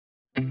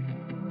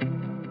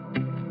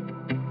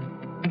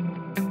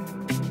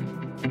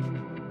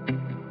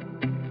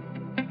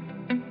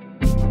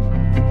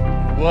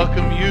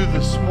welcome you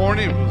this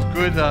morning. It was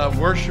good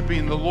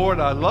worshiping the Lord.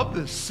 I love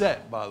this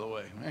set, by the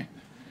way.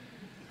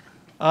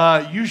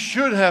 You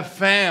should have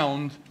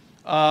found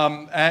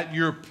at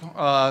your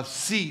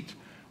seat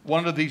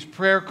one of these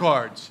prayer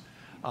cards.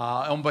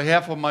 On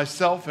behalf of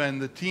myself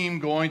and the team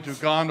going to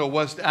Ghana,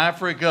 West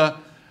Africa,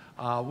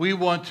 we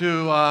want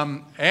to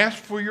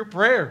ask for your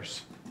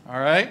prayers, all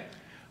right?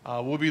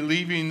 We'll be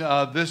leaving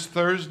this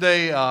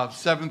Thursday,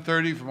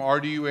 7:30 from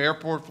RDU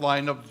Airport,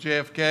 flying up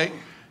to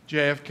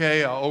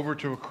JFK over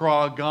to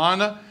Accra,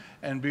 Ghana,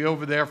 and be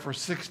over there for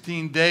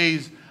 16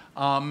 days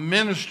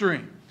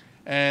ministering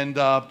and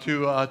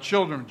to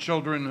children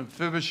in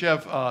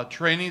Mephibosheth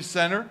Training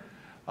Center,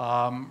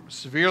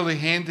 severely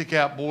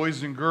handicapped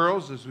boys and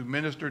girls as we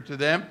minister to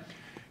them.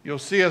 You'll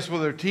see us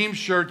with our team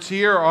shirts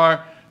here.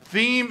 Our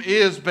theme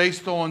is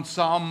based on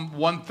Psalm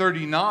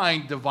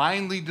 139,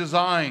 divinely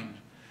designed.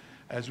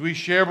 As we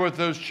share with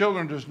those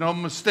children, there's no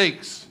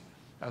mistakes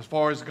as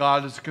far as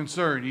God is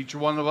concerned. Each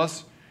one of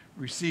us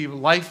receive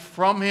life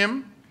from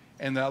Him,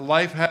 and that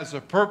life has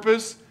a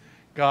purpose.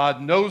 God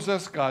knows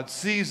us, God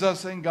sees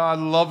us, and God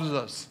loves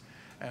us.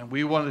 And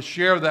we want to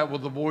share that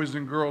with the boys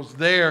and girls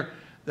there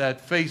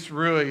that face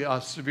really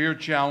severe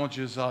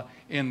challenges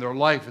in their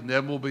life. And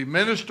then we'll be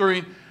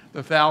ministering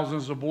to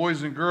thousands of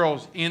boys and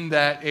girls in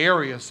that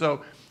area.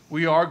 So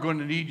we are going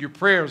to need your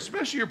prayers,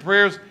 especially your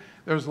prayers.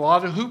 There's a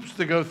lot of hoops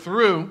to go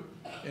through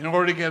in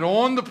order to get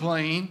on the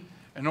plane,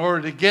 in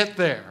order to get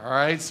there, all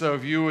right? So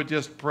if you would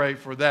just pray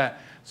for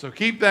that. So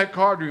keep that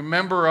card.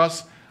 Remember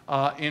us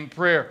in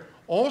prayer.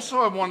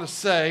 Also, I want to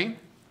say,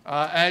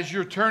 as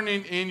you're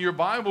turning in your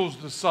Bibles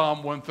to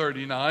Psalm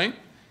 139,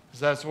 because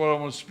that's what I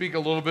want to speak a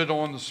little bit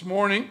on this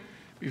morning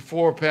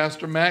before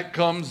Pastor Matt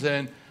comes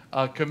and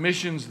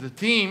commissions the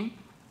team,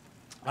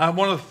 I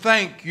want to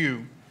thank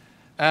you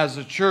as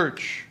a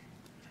church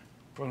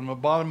from the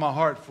bottom of my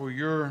heart for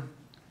your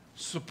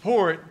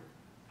support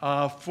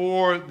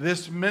for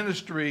this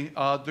ministry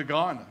to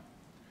Ghana.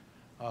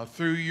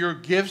 Through your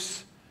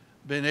gifts,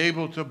 been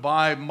able to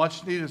buy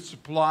much needed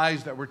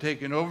supplies that were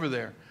taken over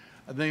there.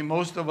 I think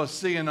most of us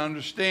see and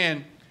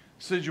understand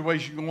the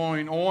situation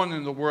going on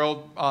in the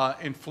world.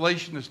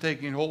 Inflation is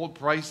taking hold,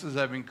 prices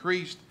have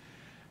increased.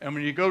 And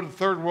when you go to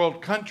third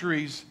world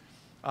countries,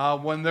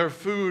 when their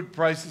food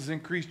prices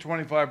increase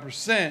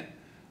 25%,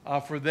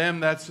 for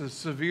them that's a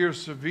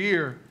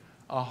severe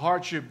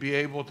hardship, be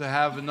able to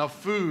have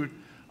enough food,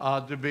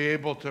 to be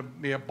able to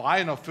buy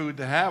enough food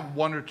to have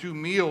 1 or 2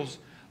 meals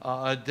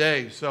a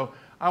day. So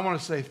I want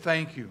to say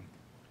thank you,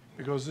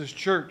 because this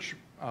church,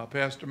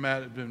 Pastor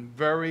Matt, has been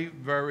very,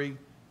 very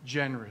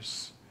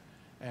generous.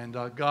 And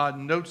God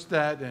notes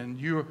that,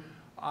 and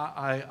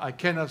I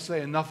cannot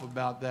say enough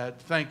about that.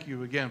 Thank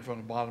you again from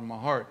the bottom of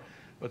my heart.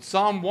 But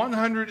Psalm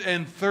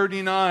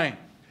 139,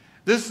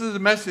 this is the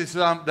message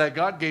that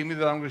God gave me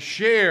that I'm going to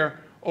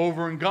share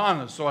over in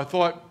Ghana. So I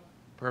thought,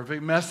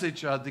 perfect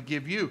message to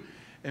give you.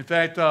 In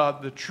fact,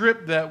 the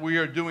trip that we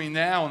are doing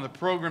now and the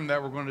program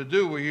that we're going to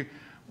do,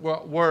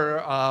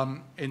 we're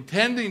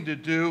intending to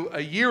do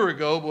a year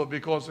ago, but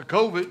because of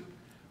COVID,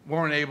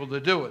 weren't able to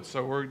do it.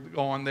 So we're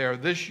going there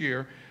this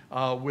year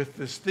with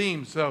this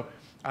theme. So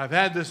I've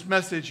had this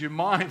message in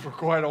mind for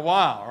quite a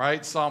while,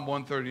 right? Psalm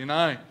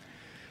 139.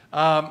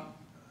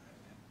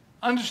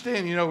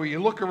 Understand, you know, when you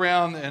look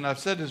around, and I've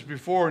said this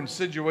before, in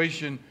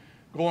situation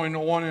going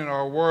on in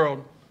our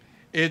world,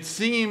 it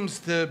seems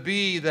to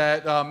be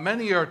that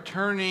many are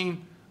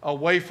turning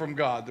away from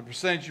God. The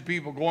percentage of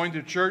people going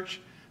to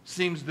church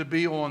seems to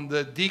be on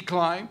the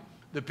decline.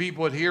 The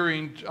people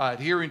adhering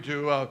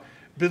to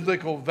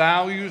biblical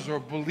values or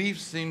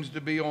beliefs seems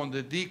to be on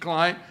the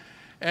decline.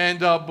 And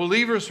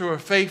believers who are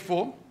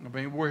faithful, I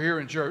mean, we're here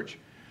in church,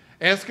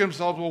 ask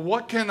themselves, well,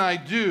 what can I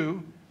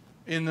do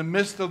in the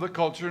midst of the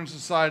culture and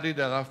society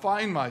that I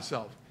find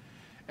myself?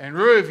 And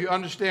really, if you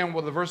understand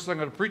what the verse I'm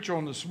going to preach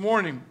on this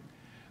morning,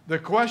 the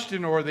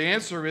question or the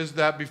answer is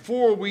that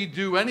before we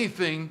do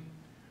anything,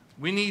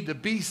 we need to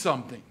be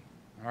something,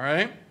 all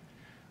right?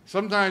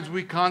 Sometimes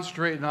we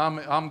concentrate, and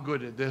I'm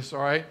good at this,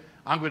 all right?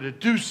 I'm going to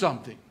do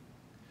something.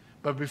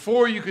 But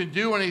before you can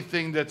do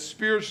anything that's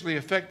spiritually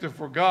effective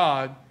for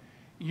God,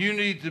 you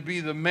need to be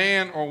the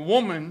man or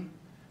woman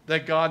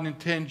that God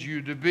intends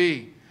you to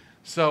be.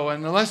 So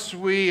unless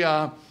we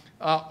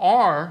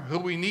are who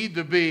we need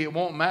to be, it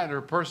won't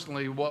matter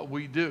personally what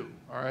we do,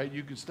 all right?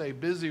 You can stay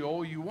busy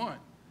all you want.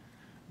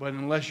 But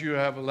unless you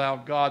have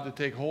allowed God to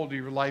take hold of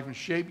your life and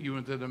shape you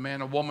into the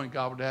man or woman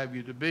God would have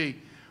you to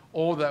be,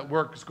 all that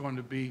work is going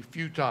to be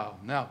futile.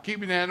 Now,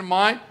 keeping that in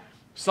mind,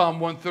 Psalm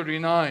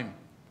 139.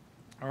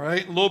 All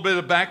right, a little bit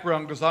of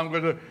background, because I'm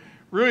going to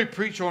really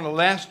preach on the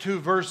last 2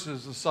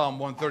 verses of Psalm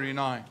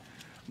 139.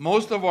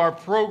 Most of our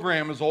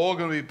program is all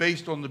going to be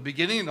based on the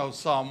beginning of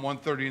Psalm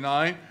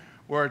 139,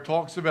 where it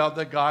talks about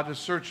that God has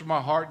searched my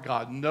heart,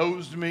 God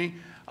knows me,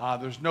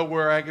 there's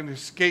nowhere I can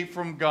escape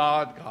from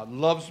God, God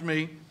loves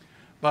me.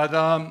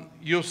 But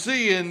you'll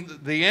see in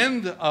the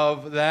end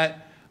of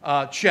that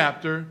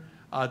chapter,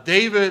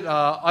 David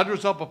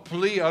utters up a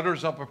plea,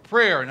 utters up a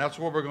prayer, and that's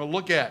what we're going to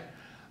look at.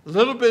 A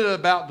little bit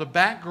about the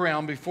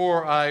background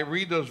before I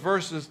read those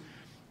verses.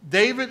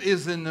 David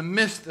is in the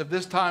midst of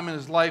this time in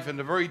his life in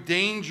a very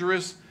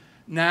dangerous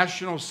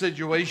national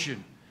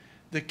situation.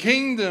 The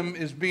kingdom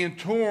is being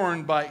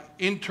torn by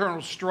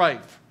internal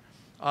strife.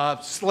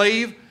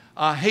 Slave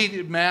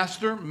hated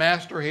master,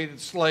 master hated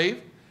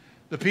slave.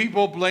 The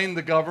people blamed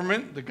the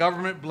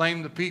government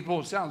blamed the people.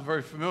 It sounds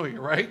very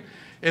familiar, right?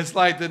 It's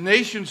like the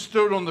nation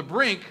stood on the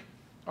brink,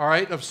 all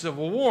right, of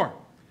civil war.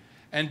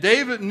 And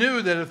David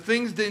knew that if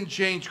things didn't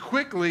change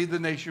quickly, the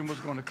nation was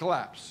going to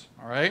collapse,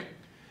 all right?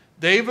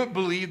 David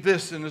believed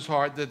this in his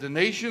heart, that the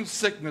nation's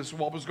sickness,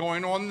 what was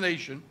going on in the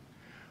nation,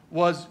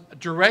 was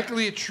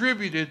directly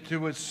attributed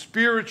to its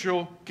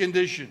spiritual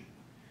condition,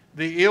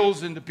 the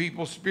ills in the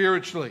people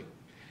spiritually.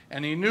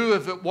 And he knew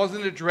if it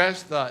wasn't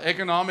addressed,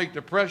 economic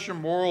depression,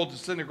 moral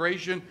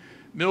disintegration,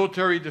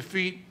 military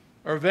defeat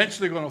are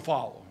eventually going to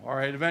follow, all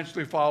right,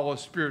 eventually follow a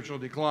spiritual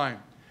decline.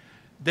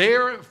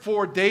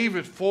 Therefore,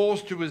 David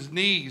falls to his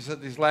knees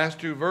at these last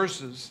two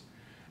verses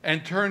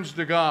and turns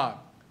to God,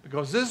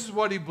 because this is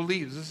what he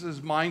believes. This is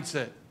his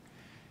mindset.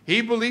 He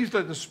believes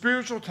that the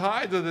spiritual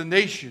tide of the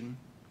nation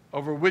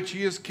over which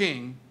he is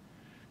king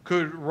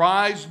could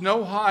rise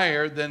no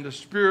higher than the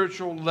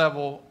spiritual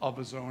level of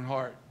his own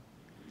heart.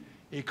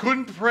 He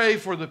couldn't pray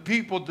for the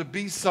people to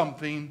be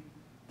something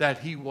that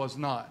he was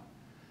not.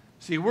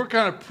 See, we're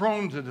kind of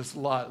prone to this a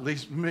lot, at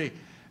least me,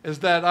 is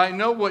that I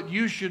know what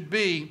you should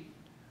be,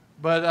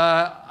 but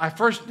I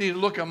first need to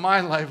look at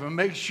my life and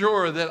make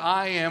sure that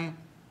I am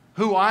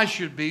who I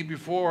should be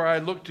before I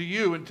look to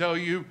you and tell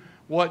you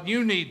what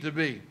you need to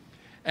be.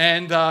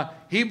 And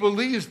he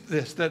believes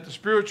this, that the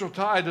spiritual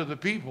tide of the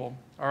people,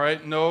 all right,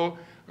 going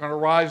to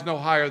rise no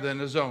higher than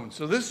his own.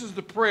 So this is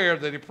the prayer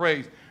that he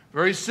prays.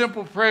 Very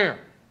simple prayer,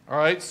 all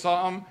right,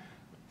 Psalm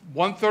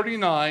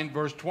 139,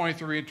 verse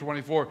 23 and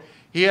 24.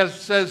 He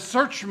says,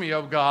 search me,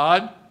 O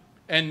God,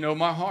 and know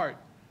my heart.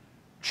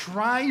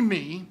 Try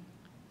me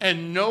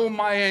and know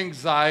my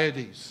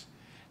anxieties,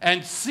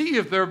 and see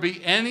if there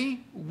be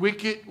any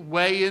wicked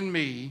way in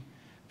me,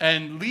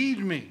 and lead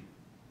me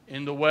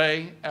in the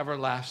way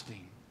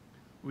everlasting.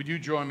 Would you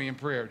join me in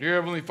prayer? Dear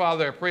Heavenly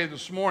Father, I pray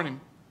this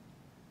morning,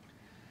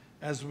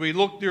 as we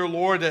look, dear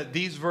Lord, at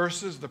these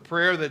verses, the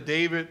prayer that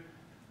David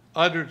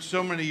uttered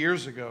so many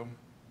years ago,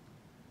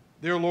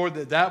 dear Lord,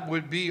 that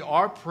would be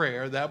our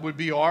prayer, that would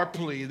be our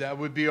plea, that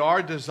would be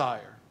our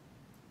desire,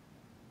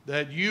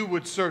 that you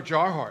would search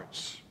our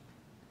hearts,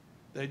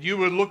 that you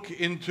would look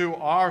into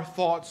our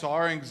thoughts,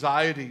 our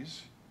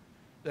anxieties,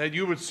 that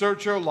you would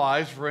search our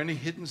lives for any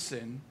hidden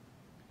sin.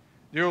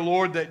 Dear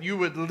Lord, that you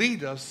would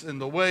lead us in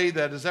the way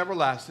that is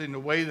everlasting, the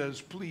way that is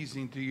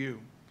pleasing to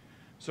you.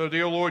 So,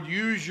 dear Lord,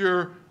 use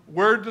your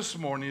word this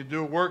morning to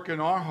do a work in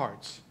our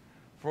hearts.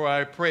 For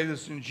I pray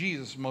this in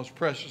Jesus' most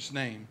precious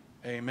name.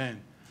 Amen.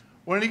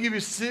 I want to give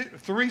you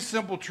three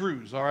simple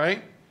truths, all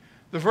right?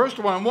 The first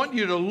one, I want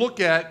you to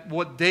look at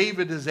what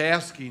David is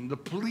asking, the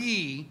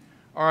plea,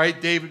 all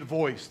right, David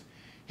voiced.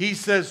 He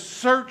says,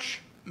 search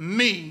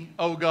me,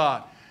 O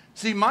God.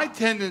 See, my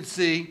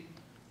tendency,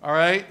 all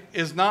right,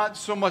 is not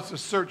so much to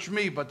search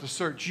me, but to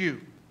search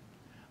you.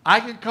 I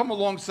can come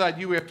alongside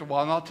you after a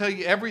while, and I'll tell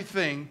you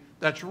everything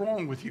that's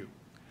wrong with you.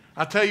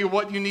 I'll tell you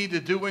what you need to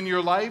do in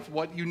your life,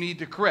 what you need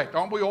to correct.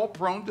 Aren't we all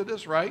prone to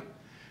this, right?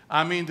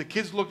 I mean, the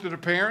kids look to their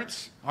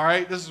parents, all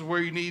right, this is where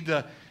you need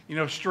to,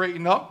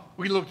 straighten up.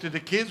 We look to the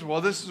kids,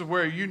 well, this is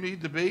where you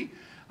need to be.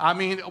 I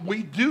mean,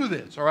 we do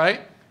this, all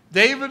right?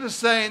 David is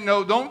saying,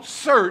 no, don't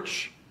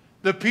search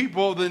the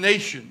people of the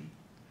nation.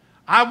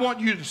 I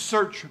want you to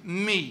search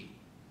me.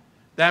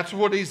 That's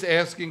what he's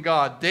asking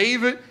God.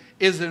 David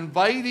is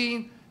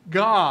inviting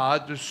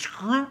God to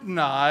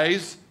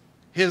scrutinize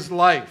his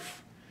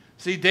life.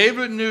 See,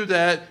 David knew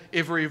that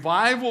if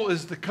revival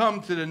is to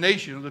come to the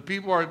nation, if the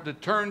people are to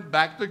turn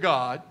back to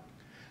God,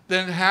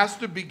 then it has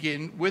to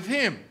begin with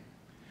him.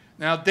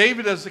 Now,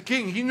 David as a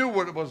king, he knew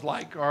what it was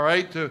like, all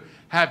right, to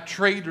have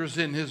traitors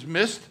in his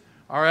midst,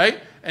 all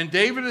right? And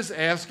David is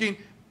asking,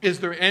 is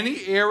there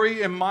any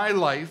area in my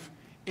life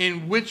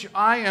in which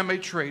I am a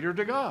traitor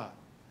to God?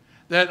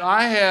 That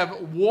I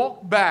have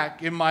walked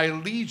back in my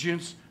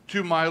allegiance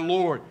to my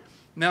Lord.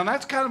 Now,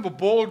 that's kind of a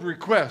bold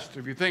request,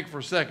 if you think for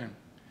a second.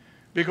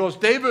 Because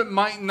David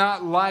might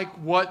not like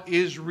what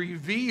is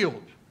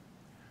revealed.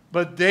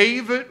 But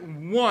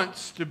David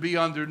wants to be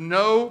under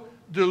no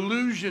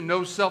delusion,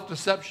 no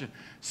self-deception.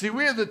 See,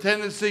 we have the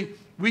tendency,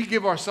 we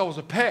give ourselves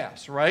a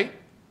pass, right?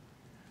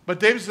 But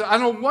David said, I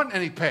don't want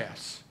any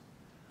pass.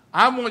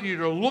 I want you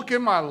to look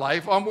in my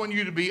life. I want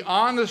you to be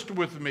honest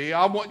with me.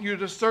 I want you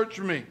to search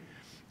me.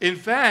 In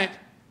fact,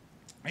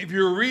 if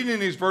you're reading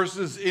these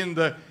verses in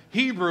the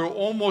Hebrew,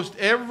 almost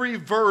every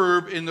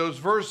verb in those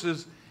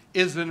verses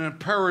is an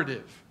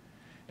imperative.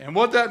 And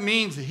what that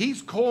means is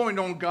he's calling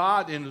on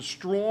God in the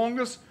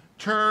strongest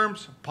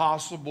terms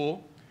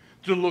possible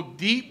to look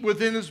deep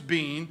within his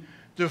being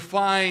to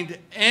find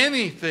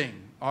anything,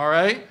 all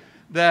right,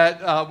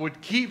 that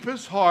would keep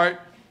his heart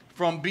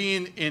from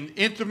being in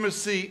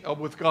intimacy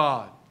with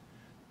God.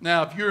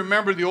 Now, if you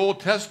remember the Old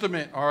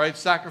Testament, all right,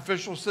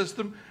 sacrificial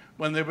system,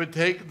 when they would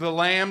take the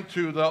lamb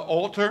to the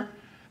altar,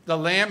 the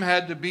lamb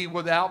had to be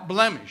without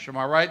blemish. Am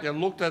I right? They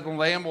looked at the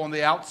lamb on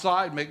the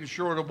outside, making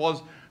sure there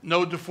was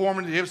no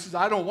deformity. David says,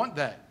 I don't want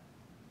that.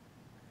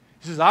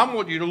 He says, I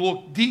want you to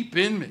look deep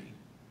in me.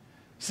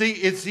 See,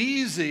 it's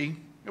easy,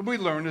 and we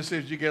learn this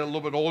as you get a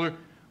little bit older,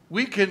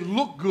 we can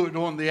look good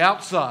on the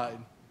outside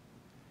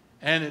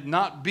and it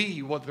not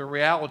be what the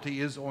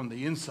reality is on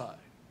the inside.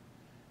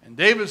 And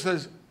David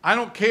says, I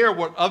don't care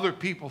what other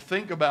people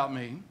think about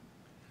me.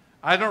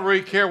 I don't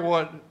really care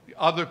what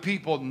other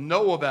people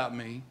know about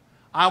me.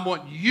 I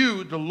want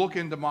you to look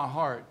into my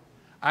heart.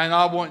 And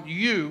I want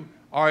you,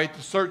 all right,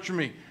 to search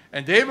me.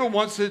 And David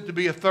wants it to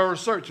be a thorough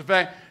search. In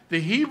fact,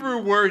 the Hebrew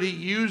word he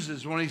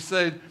uses when he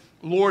said,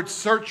 Lord,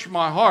 search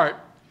my heart,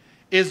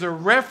 is a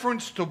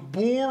reference to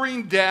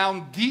boring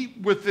down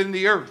deep within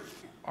the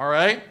earth, all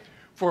right,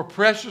 for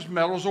precious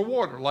metals or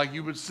water. Like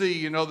you would see,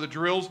 you know, the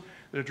drills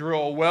that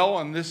drill a well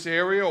in this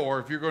area, or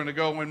if you're going to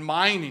go in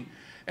mining.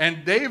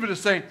 And David is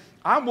saying,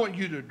 I want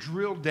you to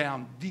drill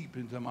down deep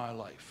into my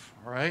life,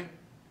 all right?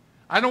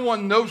 I don't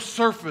want no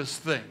surface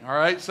thing, all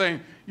right,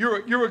 saying,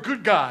 you're a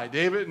good guy,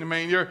 David, and I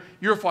mean,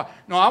 you're fine.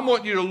 No, I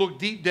want you to look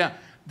deep down.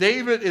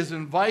 David is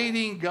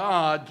inviting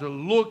God to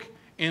look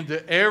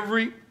into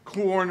every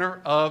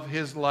corner of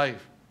his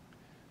life.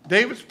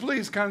 David's plea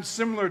is kind of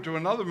similar to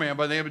another man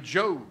by the name of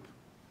Job.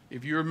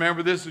 If you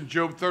remember this in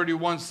Job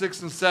 31,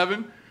 6 and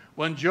 7,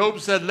 when Job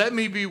said, let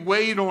me be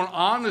weighed on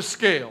honest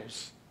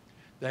scales,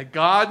 that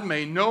God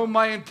may know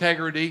my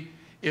integrity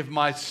if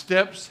my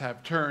steps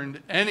have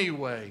turned any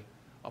way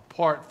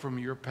apart from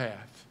your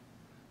path.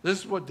 This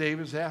is what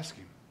David's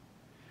asking.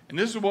 And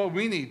this is what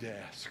we need to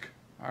ask,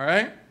 all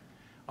right?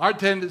 Our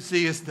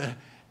tendency is to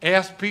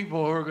ask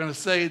people who are going to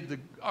say,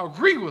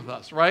 agree with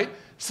us, right?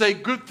 Say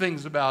good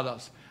things about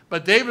us.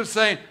 But David's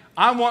saying,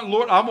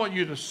 Lord, I want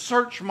you to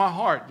search my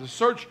heart, to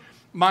search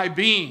my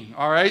being,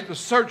 all right? To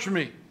search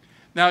me.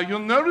 Now, you'll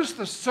notice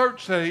the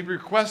search that he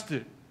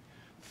requested.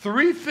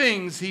 3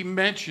 things he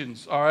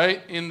mentions, all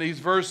right, in these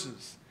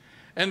verses.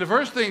 And the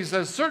first thing he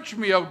says, search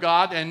me, O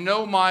God, and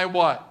know my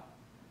what?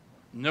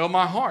 Know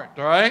my heart,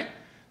 all right?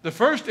 The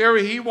first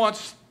area he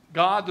wants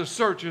God to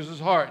search is his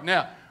heart.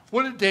 Now,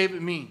 what did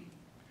David mean?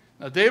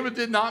 Now, David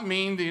did not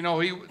mean, give me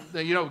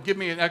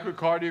an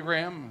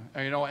echocardiogram,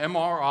 or,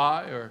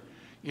 MRI, or,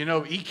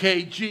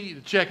 EKG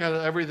to check out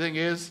how everything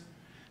is.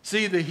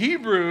 See, the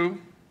Hebrew,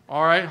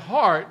 all right,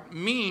 heart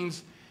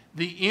means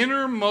the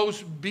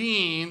innermost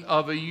being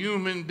of a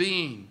human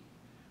being.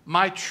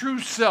 My true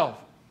self,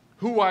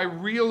 who I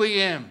really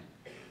am.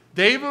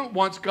 David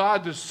wants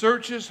God to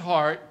search his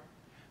heart,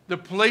 the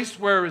place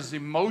where his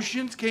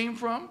emotions came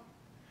from,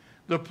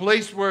 the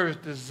place where his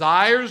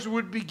desires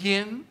would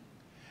begin,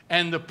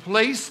 and the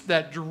place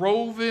that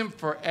drove him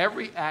for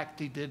every act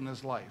he did in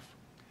his life.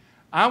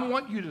 I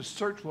want you to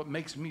search what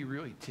makes me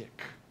really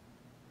tick,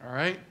 all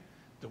right?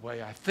 The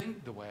way I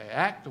think, the way I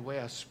act, the way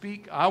I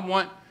speak. I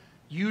want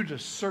you to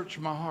search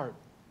my heart.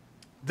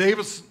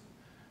 David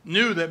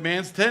knew that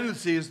man's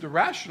tendency is to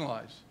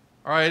rationalize,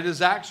 all right,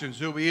 his actions,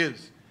 who he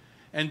is.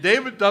 And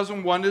David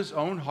doesn't want his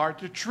own heart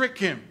to trick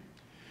him.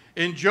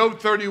 In Job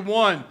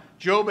 31,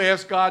 Job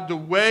asked God to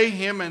weigh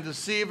him and to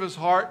see if his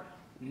heart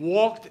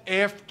walked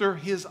after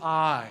his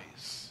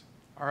eyes.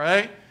 All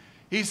right?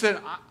 He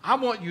said, I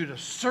want you to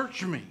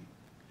search me,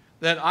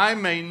 that I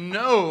may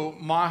know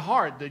my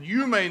heart, that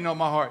you may know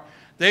my heart.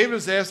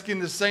 David's asking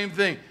the same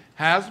thing.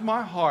 Has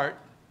my heart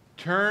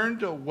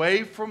turned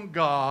away from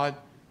God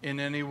in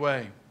any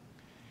way?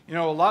 A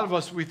lot of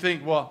us, we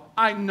think, well,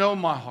 I know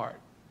my heart.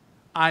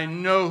 I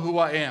know who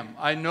I am.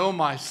 I know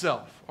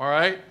myself, all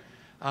right?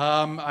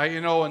 I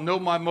know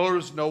my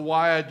motives, know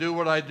why I do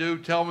what I do,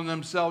 telling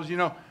themselves,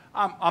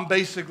 I'm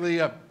basically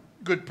a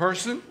good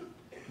person.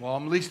 Well,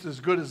 I'm at least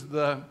as good as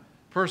the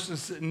person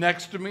sitting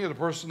next to me or the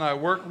person I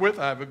work with.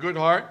 I have a good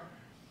heart.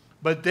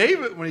 But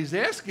David, when he's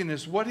asking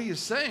this, what he is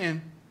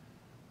saying,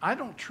 I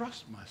don't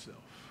trust myself.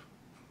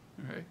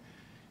 All right?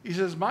 He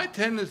says, my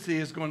tendency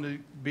is going to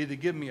be to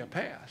give me a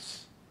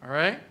pass. All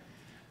right?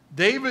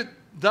 David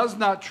does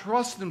not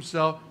trust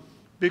himself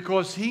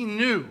because he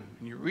knew,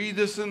 and you read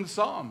this in the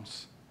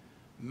Psalms,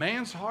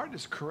 man's heart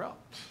is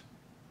corrupt.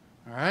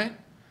 All right?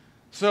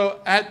 So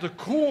at the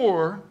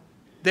core,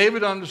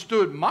 David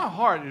understood my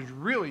heart is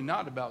really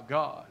not about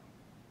God.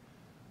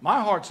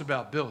 My heart's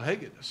about Bill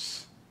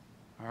Hegedus.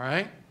 All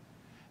right?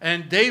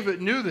 And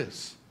David knew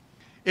this.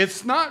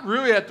 It's not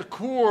really at the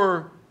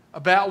core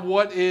about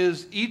what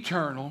is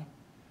eternal,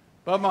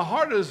 but my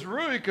heart is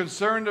really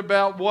concerned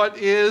about what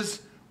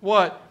is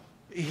what?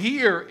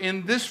 Here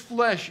in this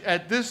flesh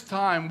at this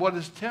time, what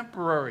is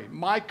temporary,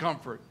 my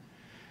comfort.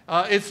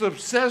 It's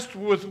obsessed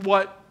with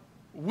what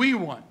we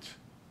want,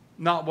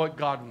 not what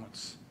God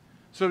wants.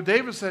 So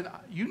David said,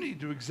 you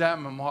need to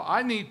examine my heart.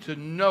 I need to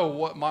know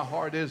what my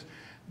heart is.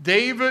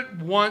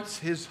 David wants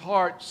his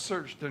heart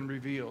searched and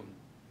revealed.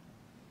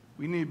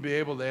 We need to be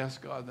able to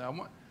ask God that.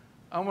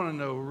 I want to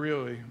know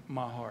really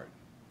my heart.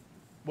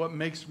 What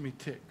makes me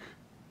tick?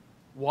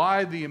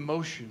 Why the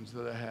emotions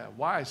that I have?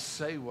 Why I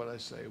say what I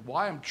say?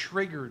 Why I'm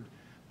triggered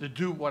to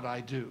do what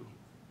I do?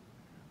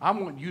 I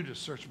want you to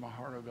search my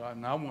heart, oh God,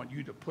 and I want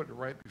you to put it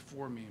right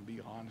before me and be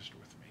honest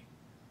with me.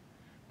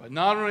 But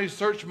not only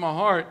search my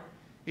heart,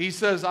 he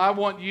says, I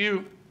want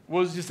you,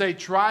 what does he say?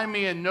 Try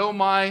me and know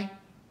my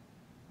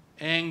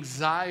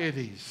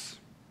anxieties.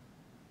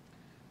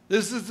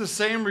 This is the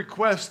same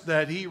request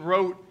that he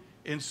wrote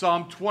in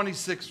Psalm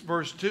 26,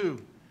 verse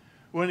 2,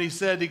 when he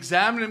said,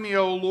 examine me,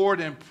 O Lord,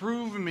 and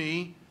prove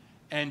me,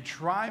 and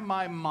try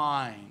my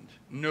mind,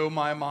 know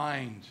my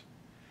mind.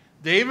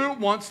 David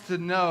wants to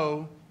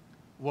know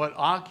what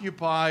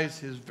occupies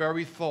his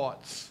very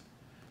thoughts,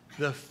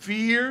 the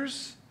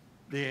fears,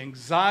 the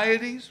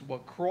anxieties,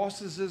 what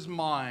crosses his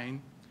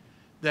mind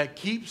that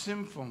keeps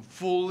him from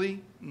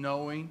fully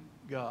knowing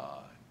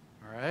God.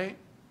 All right?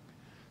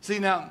 See,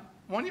 now,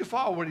 why don't you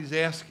follow what he's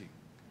asking?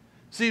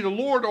 See, the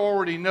Lord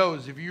already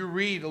knows. If you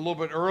read a little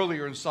bit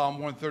earlier in Psalm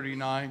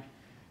 139,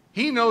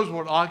 he knows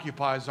what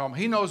occupies our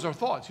mind. He knows our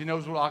thoughts. He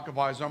knows what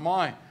occupies our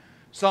mind.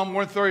 Psalm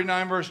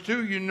 139, verse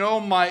 2, you know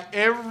my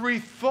every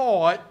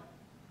thought,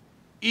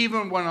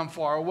 even when I'm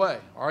far away.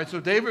 All right, so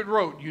David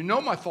wrote, you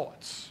know my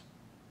thoughts.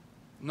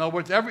 In other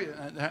words,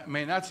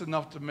 that's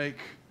enough to make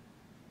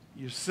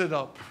you sit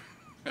up.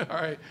 All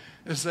right,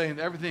 it's saying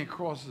everything that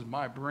crosses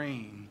my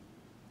brain,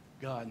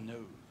 God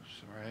knows.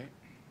 All right.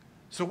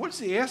 So what's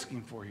he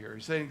asking for here?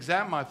 He's saying,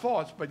 examine my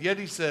thoughts, but yet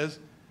he says,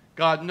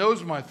 God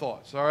knows my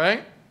thoughts, all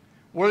right?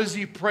 What is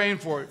he praying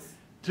for?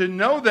 To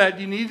know that,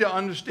 you need to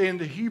understand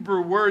the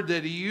Hebrew word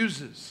that he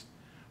uses,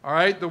 all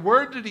right? The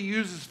word that he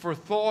uses for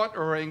thought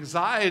or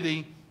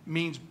anxiety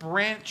means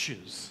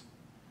branches.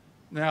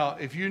 Now,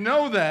 if you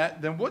know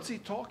that, then what's he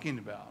talking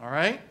about, all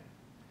right?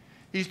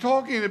 He's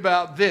talking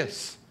about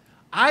this.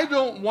 I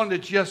don't want to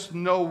just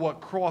know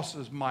what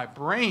crosses my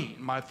brain,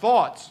 my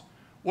thoughts,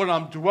 what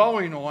I'm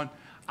dwelling on.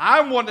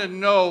 I want to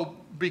know,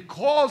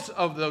 because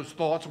of those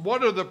thoughts,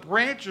 what are the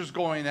branches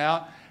going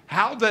out,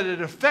 how that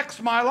it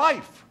affects my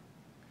life.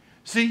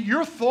 See,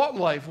 your thought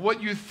life,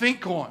 what you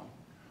think on,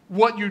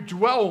 what you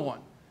dwell on,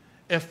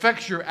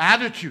 affects your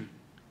attitude,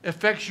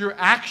 affects your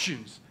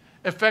actions,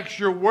 affects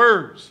your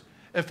words,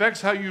 affects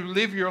how you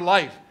live your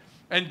life.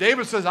 And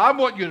David says, I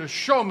want you to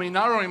show me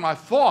not only my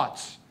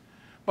thoughts,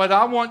 but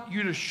I want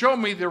you to show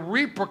me the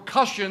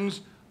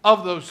repercussions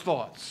of those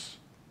thoughts.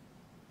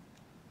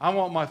 I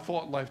want my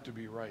thought life to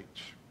be right.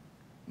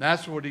 And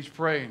that's what he's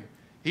praying.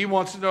 He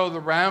wants to know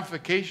the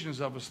ramifications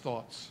of his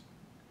thoughts.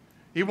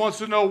 He wants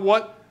to know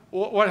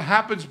what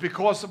happens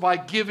because if I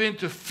give in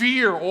to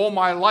fear all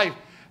my life,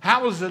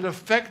 how is it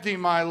affecting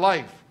my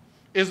life?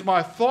 Is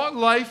my thought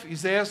life,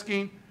 he's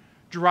asking,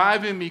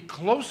 driving me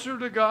closer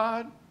to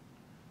God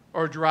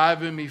or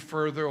driving me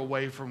further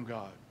away from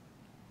God?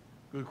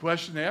 Good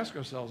question to ask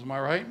ourselves, am I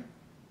right?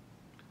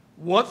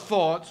 What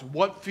thoughts,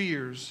 what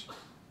fears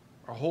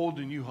are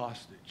holding you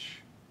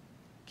hostage,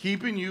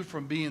 keeping you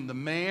from being the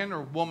man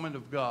or woman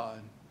of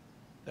God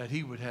that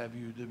he would have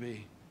you to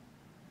be?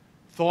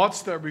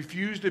 Thoughts that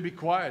refuse to be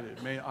quieted.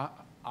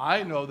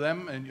 I know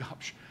them, and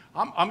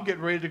I'm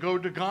getting ready to go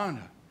to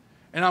Ghana,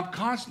 and I'm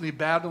constantly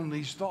battling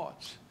these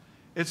thoughts.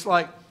 It's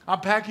like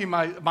I'm packing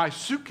my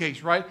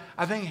suitcase, right?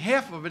 I think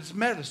half of it's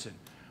medicine.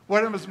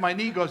 What happens if my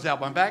knee goes out,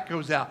 my back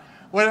goes out?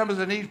 What happens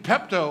if I need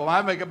Pepto?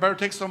 I better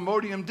take some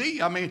Modium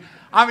D.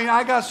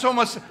 I got so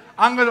much.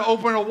 I'm going to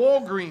open a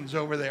Walgreens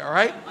over there, all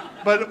right?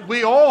 But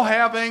we all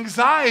have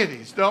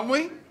anxieties, don't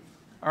we?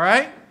 All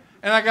right?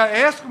 And I got to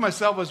ask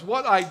myself, is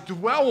what I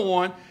dwell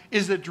on,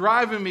 is it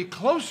driving me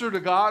closer to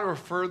God or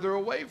further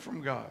away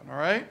from God, all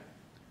right?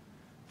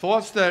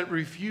 Thoughts that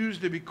refuse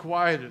to be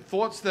quieted,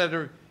 thoughts that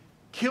are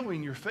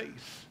killing your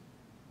faith,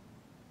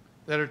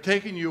 that are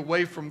taking you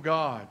away from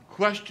God,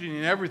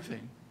 questioning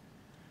everything.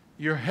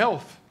 Your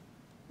health,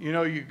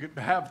 you could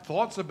have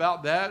thoughts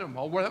about that, and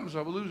well, what happens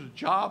if I lose a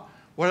job?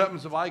 What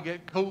happens if I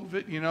get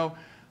COVID?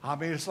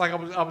 It's like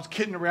I was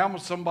kidding around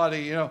with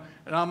somebody, and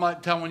I'm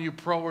not telling you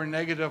pro or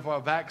negative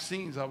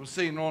vaccines. I was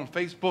seeing on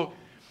Facebook,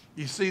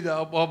 you see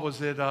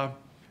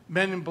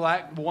Men in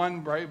Black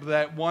 1, right?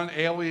 That one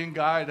alien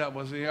guy that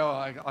was,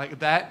 like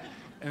that.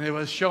 And it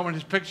was showing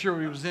his picture.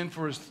 He was in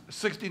for his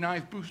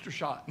 69th booster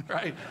shot,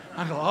 right?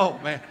 I go, oh,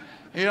 man.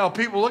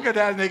 People look at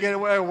that and they get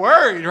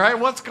worried, right?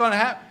 What's going to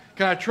happen?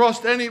 Can I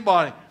trust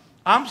anybody?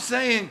 I'm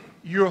saying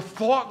your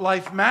thought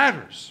life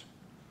matters.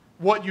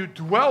 What you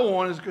dwell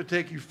on is going to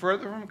take you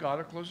further from God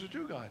or closer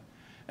to God.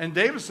 And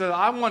David said,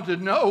 I want to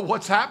know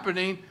what's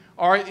happening,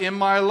 all right, in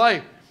my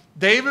life.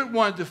 David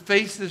wanted to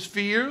face his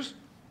fears,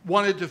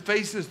 wanted to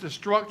face his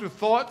destructive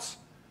thoughts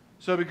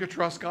so he could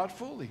trust God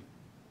fully.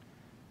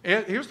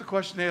 And here's the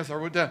question to ask. I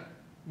wrote down,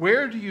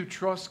 where do you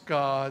trust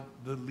God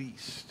the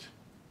least?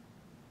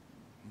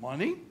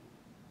 Money?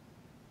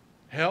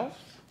 Health?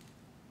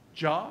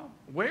 Job?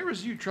 Where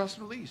is you trust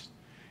the least?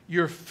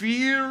 Your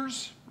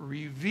fears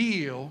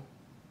reveal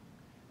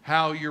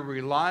how you're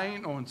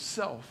relying on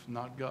self,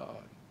 not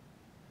God.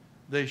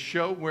 They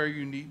show where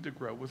you need to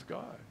grow with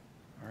God.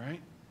 All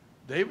right?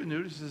 David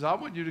knew this. He says, I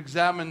want you to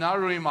examine not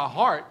only my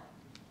heart,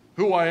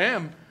 who I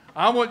am,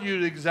 I want you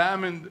to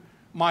examine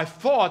my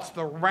thoughts,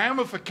 the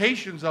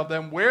ramifications of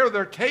them, where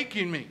they're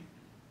taking me.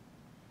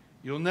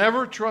 You'll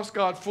never trust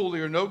God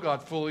fully or know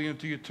God fully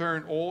until you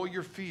turn all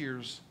your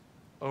fears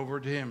over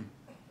to him.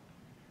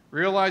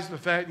 Realize the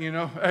fact,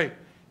 hey,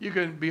 you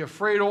can be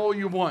afraid all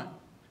you want,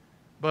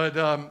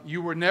 but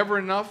you were never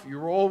enough. You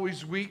were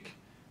always weak,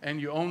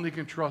 and you only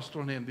can trust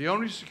on him. The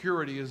only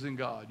security is in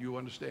God. You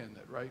understand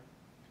that, right?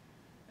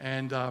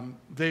 And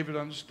David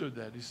understood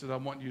that. He said, I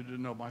want you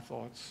to know my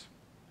thoughts.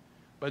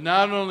 But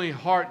not only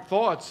heart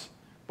thoughts,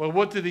 but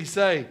what did he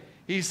say?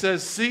 He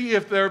says, see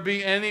if there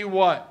be any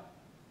what?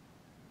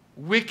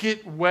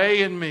 Wicked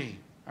way in me.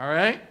 All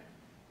right?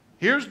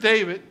 Here's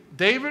David.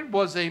 David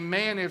was a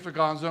man after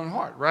God's own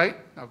heart, right?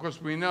 Now, of course,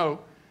 we know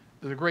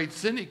the great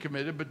sin he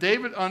committed, but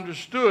David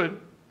understood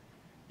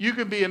you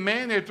can be a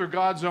man after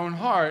God's own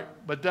heart,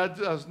 but that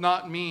does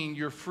not mean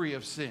you're free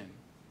of sin.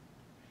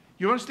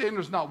 You understand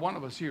there's not one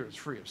of us here that's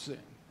free of sin,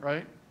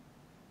 right?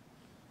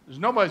 There's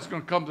nobody that's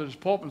going to come to this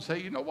pulpit and say,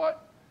 you know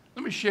what?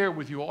 Let me share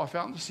with you all. I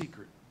found the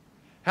secret.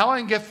 How I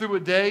can get through a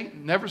day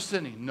never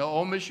sinning. No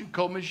omission,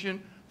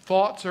 commission,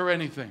 thoughts, or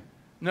anything.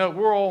 No,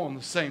 we're all in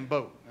the same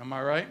boat. Am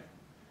I right?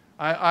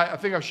 I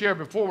think I've shared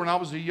before when I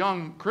was a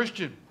young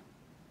Christian,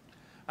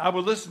 I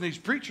would listen to these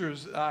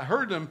preachers. I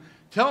heard them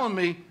telling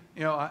me,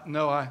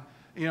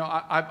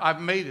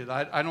 I've made it.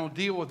 I don't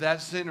deal with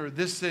that sin or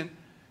this sin.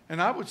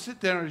 And I would sit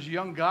there as a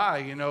young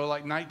guy,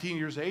 like 19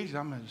 years of age, and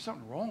I'm like, there's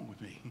something wrong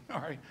with me. All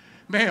right.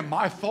 Man,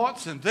 my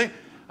thoughts and things,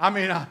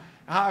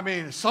 I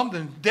mean,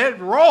 something's dead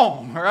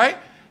wrong, all right?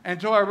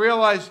 Until I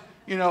realized,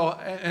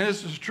 and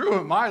this is true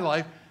in my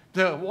life,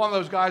 that one of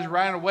those guys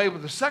ran away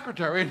with the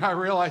secretary, and I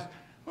realized,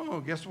 oh,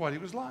 guess what? He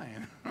was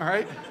lying, all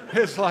right?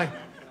 It's like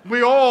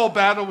we all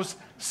battle with,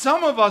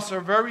 some of us are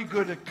very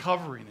good at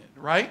covering it,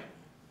 right?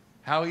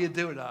 How are you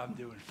doing? I'm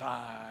doing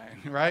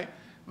fine, right?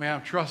 Man,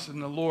 I'm trusting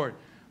the Lord.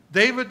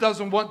 David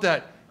doesn't want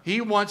that.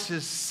 He wants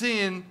his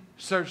sin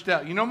searched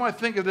out. You know when I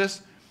think of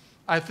this?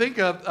 I think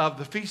of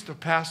the Feast of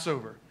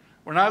Passover.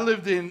 When I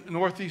lived in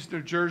northeast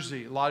New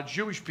Jersey, a lot of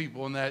Jewish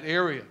people in that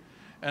area.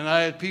 And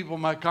I had people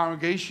in my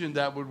congregation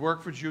that would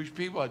work for Jewish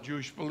people,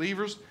 Jewish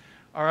believers,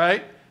 all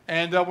right?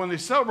 And when they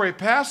celebrate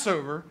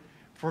Passover,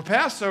 for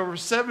Passover,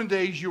 7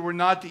 days you were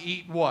not to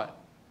eat what?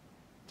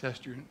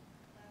 Test your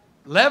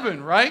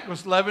leaven, right?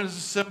 Because leaven is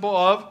a symbol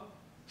of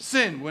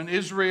sin. When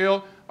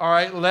Israel,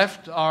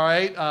 left,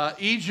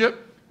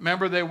 Egypt,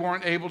 remember they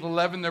weren't able to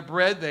leaven their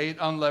bread. They ate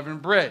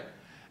unleavened bread.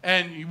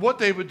 And what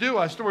they would do,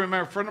 I still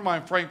remember a friend of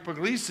mine, Frank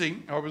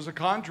Puglisi, who was a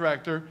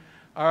contractor,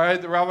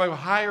 the rabbi would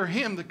hire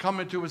him to come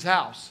into his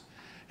house.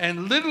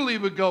 And literally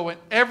would go in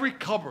every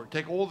cupboard,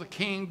 take all the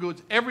canned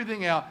goods,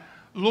 everything out,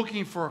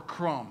 looking for a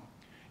crumb.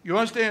 You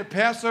understand, at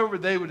Passover,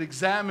 they would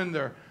examine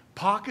their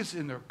pockets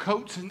and their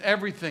coats and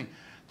everything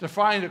to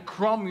find a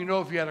crumb.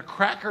 If you had a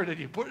cracker that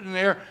you put in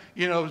there,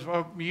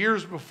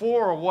 years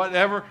before or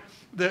whatever,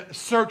 that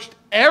searched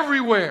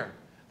everywhere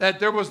that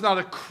there was not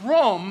a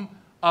crumb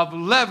of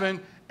leaven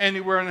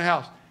anywhere in the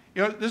house.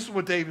 This is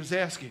what David's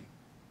asking.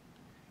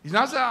 He's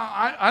not saying,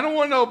 I don't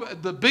want to know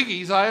the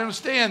biggies. I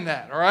understand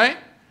that, all right?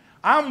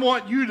 I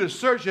want you to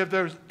search if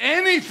there's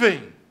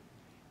anything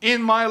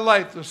in my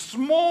life, the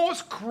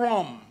smallest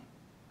crumb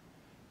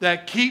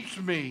that keeps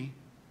me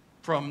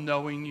from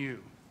knowing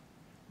you,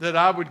 that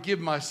I would give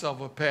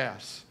myself a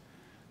pass.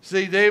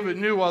 See, David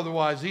knew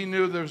otherwise. He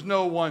knew there's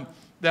no one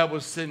that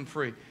was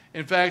sin-free.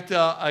 In fact,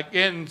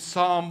 again,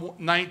 Psalm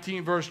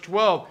 19, verse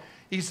 12,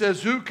 he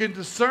says, who can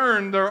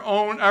discern their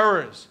own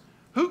errors?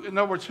 In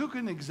other words, who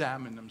can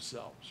examine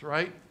themselves,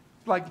 right?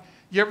 Like,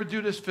 you ever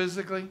do this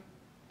physically?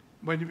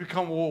 When you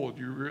become old,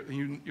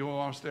 you'll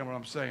understand what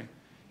I'm saying.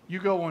 You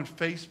go on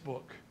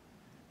Facebook,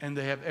 and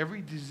they have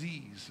every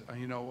disease,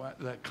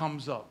 that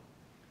comes up.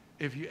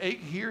 If you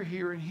ache here,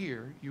 here, and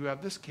here, you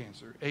have this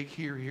cancer. Ache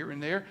here, here,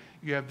 and there,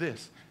 you have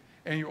this.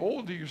 And you're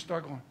older, you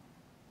start going,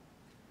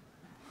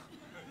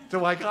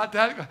 do I got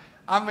that?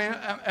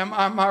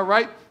 Am I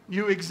right?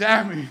 You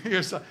examine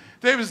yourself.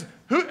 David's,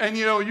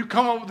 you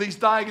come up with these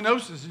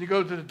diagnoses, and you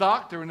go to the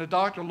doctor, and the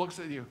doctor looks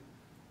at you.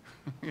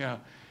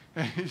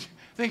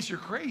 Thinks you're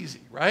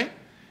crazy, right?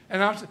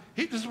 And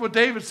this is what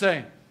David's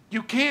saying.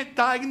 You can't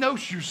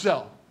diagnose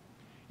yourself.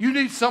 You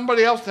need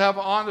somebody else to have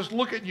an honest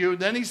look at you.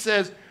 Then he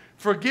says,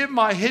 forgive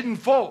my hidden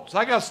faults.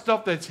 I got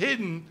stuff that's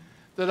hidden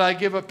that I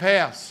give a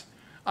pass.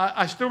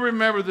 I still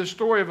remember the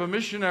story of a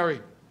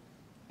missionary,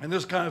 and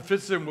this kind of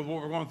fits in with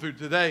what we're going through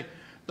today.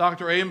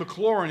 Dr. A.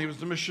 McLaurin, he was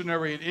the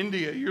missionary in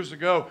India years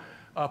ago,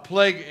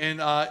 plague in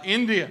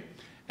India.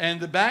 And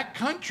the back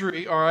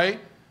country,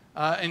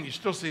 and you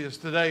still see this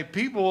today,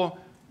 people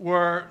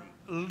were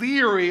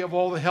leery of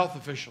all the health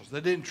officials.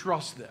 They didn't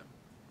trust them,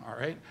 all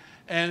right?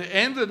 And it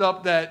ended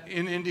up that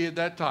in India at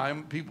that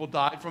time, people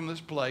died from this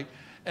plague,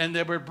 and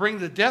they would bring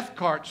the death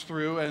carts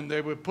through, and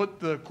they would put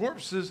the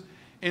corpses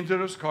into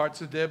those carts,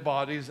 the dead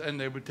bodies, and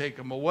they would take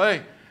them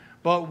away.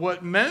 But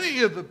what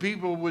many of the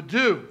people would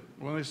do,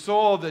 when they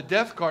saw the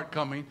death cart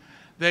coming,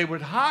 they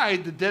would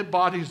hide the dead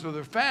bodies of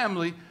their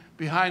family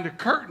behind a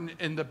curtain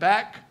in the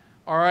back,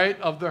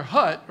 of their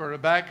hut, or the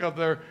back of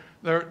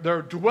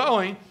their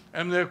dwelling,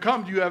 and they'll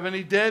come, do you have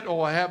any dead?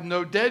 Oh, I have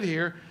no dead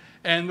here.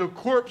 And the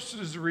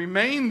corpses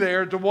remain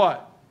there to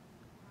what?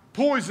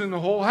 Poison the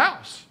whole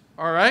house.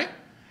 All right?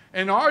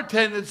 And our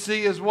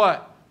tendency is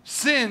what?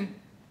 Sin.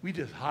 We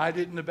just hide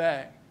it in the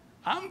bag.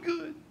 I'm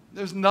good.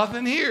 There's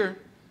nothing here.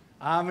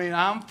 I mean,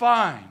 I'm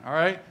fine. All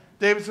right?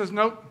 David says,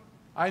 nope.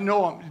 I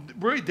know I'm.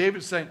 Really,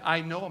 David's saying,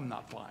 I know I'm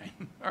not fine.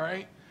 All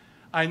right?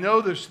 I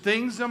know there's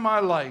things in my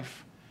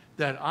life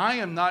that I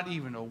am not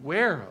even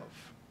aware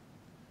of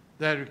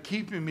that are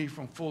keeping me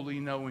from fully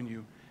knowing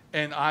you.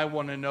 And I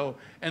want to know.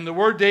 And the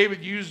word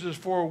David uses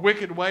for a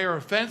wicked way or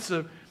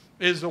offensive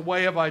is a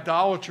way of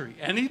idolatry.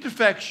 Any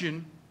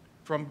defection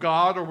from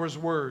God or his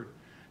word.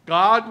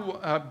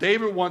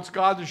 David wants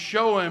God to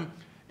show him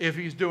if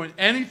he's doing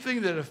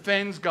anything that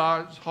offends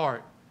God's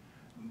heart.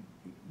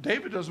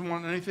 David doesn't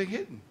want anything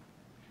hidden.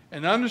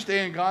 And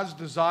understand God's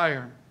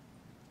desire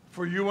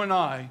for you and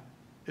I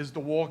is to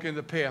walk in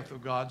the path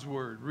of God's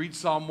word. Read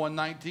Psalm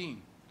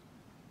 119.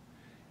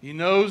 He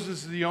knows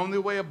this is the only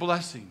way of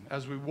blessing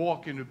as we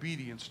walk in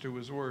obedience to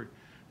his word.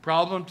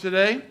 Problem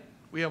today,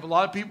 we have a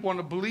lot of people want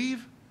to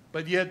believe,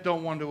 but yet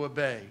don't want to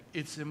obey.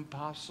 It's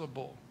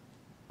impossible.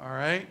 All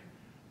right?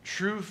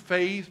 True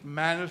faith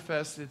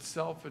manifests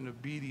itself in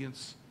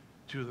obedience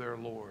to their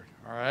Lord.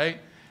 All right?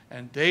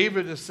 And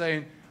David is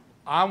saying,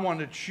 I want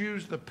to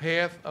choose the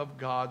path of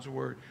God's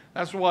word.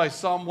 That's why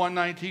Psalm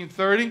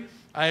 119:30,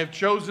 I have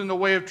chosen the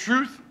way of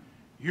truth.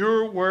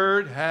 Your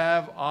word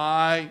have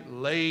I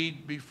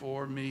laid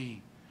before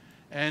me.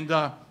 And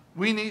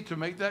we need to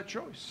make that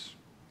choice.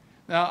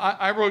 Now,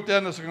 I wrote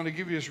down this. I'm going to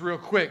give you this real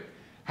quick.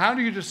 How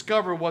do you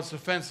discover what's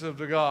offensive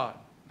to God?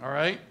 All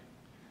right?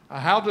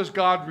 How does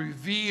God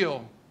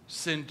reveal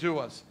sin to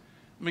us?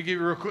 Let me give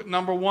you real quick.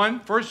 Number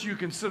one, first you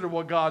consider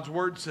what God's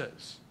word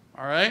says.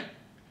 All right?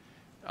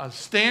 A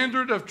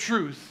standard of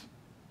truth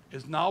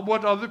is not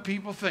what other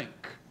people think.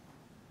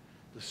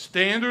 The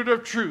standard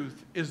of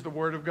truth is the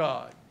word of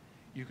God.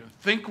 You can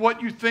think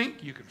what you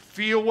think. You can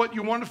feel what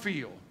you want to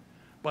feel.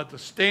 But the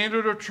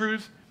standard of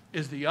truth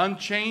is the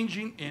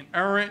unchanging,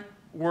 inerrant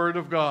word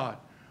of God.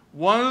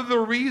 One of the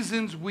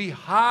reasons we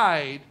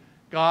hide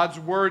God's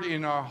word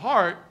in our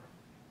heart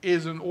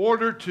is in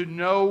order to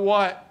know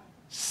what?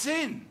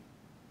 Sin.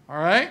 All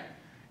right?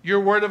 Your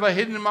word have I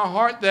hidden in my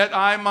heart that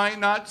I might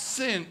not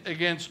sin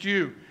against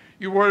you.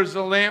 Your word is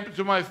a lamp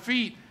unto my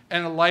feet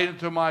and a light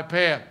unto my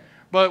path.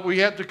 But we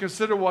have to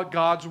consider what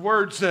God's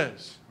word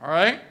says. All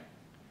right?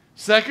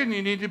 Second,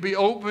 you need to be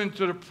open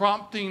to the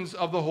promptings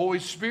of the Holy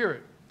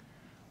Spirit.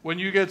 When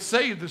you get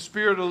saved, the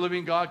Spirit of the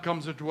living God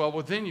comes to dwell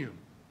within you.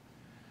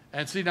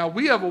 And see, now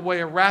we have a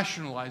way of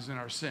rationalizing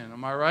our sin.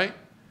 Am I right?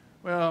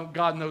 Well,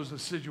 God knows the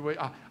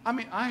situation. I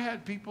mean, I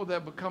had people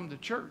that would come to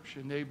church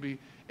and they'd be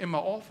in my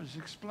office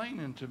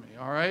explaining to me,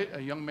 all right, a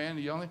young man,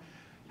 a young lady,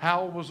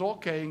 how it was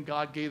okay and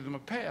God gave them a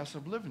pass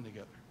of living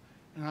together.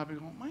 And I'd be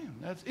going, man,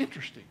 that's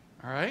interesting,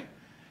 all right,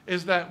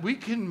 is that we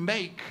can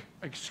make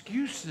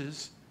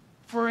excuses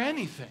for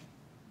anything,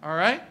 all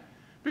right,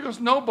 because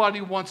nobody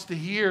wants to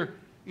hear,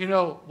 you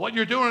know, what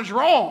you're doing is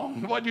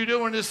wrong, what you're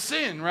doing is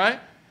sin, right?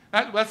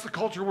 That's the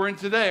culture we're in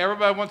today.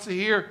 Everybody wants to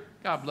hear,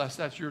 God bless,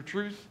 that's your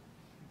truth.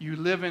 You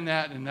live in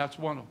that, and that's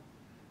one of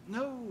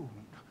them. No,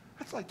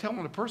 that's like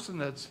telling a person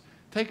that's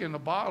taking a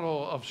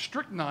bottle of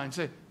strychnine,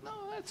 say, no,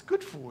 that's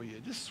good for you.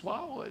 Just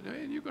swallow it,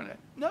 and you're going to.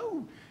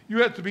 No,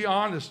 you have to be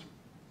honest.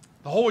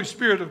 The Holy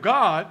Spirit of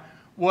God,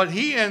 what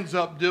he ends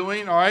up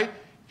doing, all right,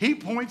 he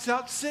points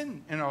out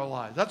sin in our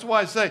lives. That's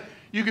why I say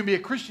you can be a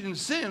Christian in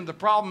sin. The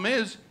problem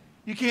is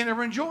you can't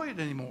ever enjoy it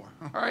anymore,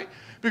 all right,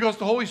 because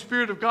the Holy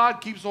Spirit of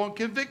God keeps on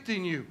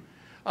convicting you.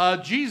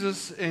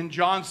 Jesus in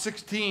John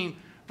 16,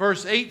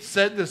 Verse 8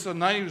 said this the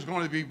night he was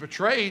going to be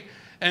betrayed,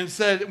 and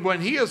said, when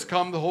he has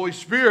come, the Holy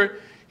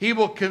Spirit, he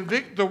will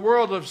convict the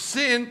world of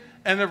sin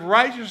and of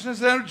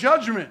righteousness and of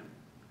judgment.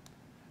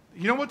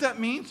 You know what that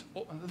means?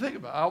 Think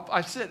about it.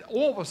 I said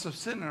all of us have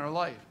sin in our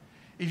life.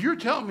 If you're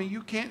telling me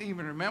you can't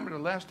even remember the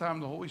last time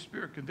the Holy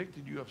Spirit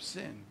convicted you of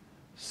sin,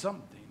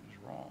 something is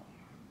wrong.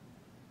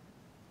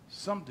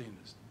 Something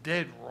is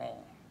dead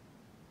wrong.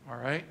 All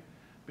right?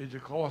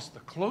 Because the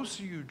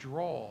closer you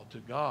draw to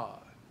God,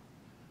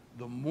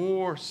 the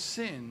more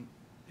sin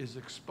is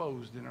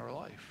exposed in our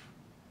life.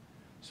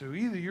 So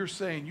either you're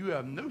saying you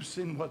have no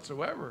sin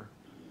whatsoever,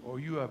 or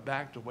you have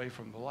backed away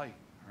from the light.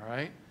 All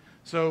right?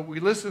 So we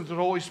listen to the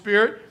Holy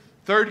Spirit.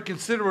 Third,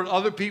 consider what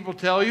other people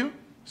tell you,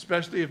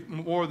 especially if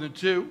more than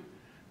two.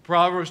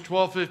 Proverbs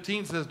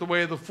 12:15 says, the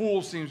way of the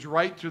fool seems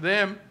right to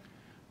them,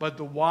 but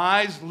the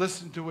wise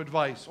listen to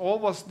advice. All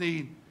of us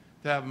need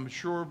to have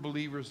mature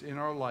believers in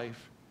our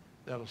life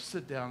that'll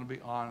sit down and be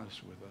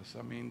honest with us.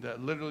 I mean,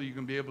 that literally you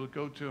can be able to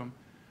go to them.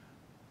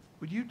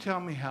 Would you tell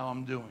me how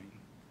I'm doing?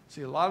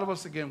 See, a lot of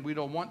us, again, we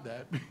don't want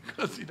that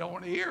because we don't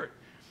want to hear it.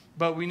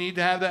 But we need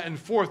to have that. And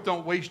fourth,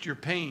 don't waste your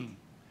pain.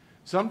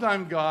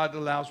 Sometimes God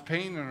allows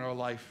pain in our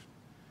life,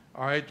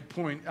 all right, to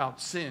point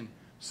out sin.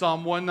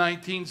 Psalm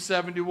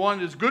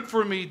 119:71 is good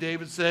for me,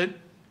 David said,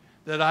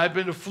 that I've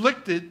been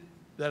afflicted,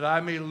 that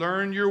I may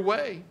learn your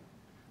way.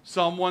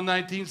 Psalm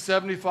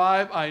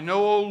 119:75, I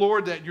know, O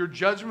Lord, that your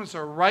judgments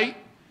are right,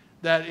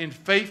 that in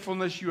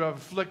faithfulness you have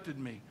afflicted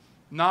me.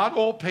 Not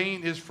all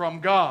pain is from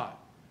God.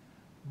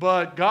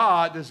 But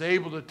God is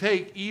able to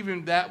take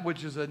even that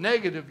which is a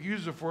negative,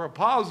 use it for a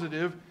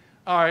positive,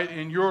 all right,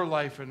 in your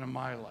life and in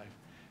my life.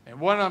 And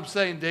what I'm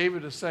saying,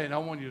 David is saying, I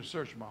want you to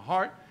search my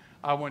heart.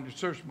 I want you to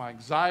search my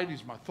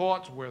anxieties, my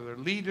thoughts, where they're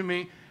leading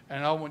me,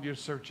 and I want you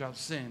to search out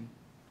sin.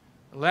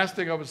 The last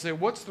thing I would say,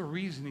 what's the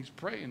reason he's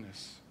praying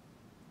this?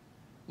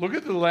 Look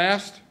at the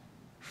last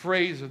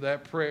phrase of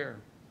that prayer.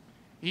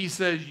 He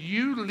says,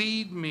 you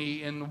lead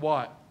me in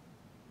what?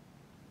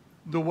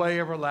 The way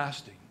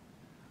everlasting.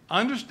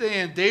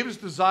 Understand, David's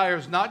desire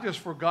is not just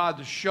for God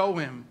to show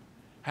him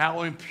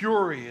how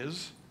impure he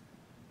is,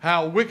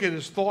 how wicked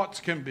his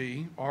thoughts can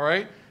be, all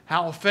right,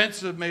 how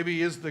offensive maybe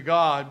he is to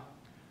God.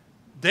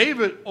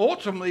 David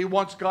ultimately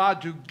wants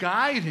God to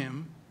guide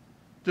him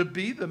to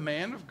be the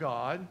man of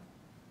God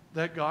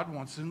that God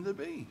wants him to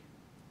be.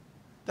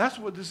 That's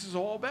what this is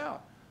all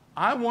about.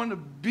 I want to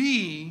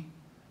be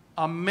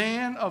a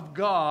man of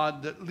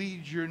God that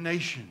leads your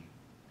nation.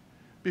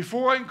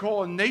 Before I can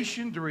call a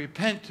nation to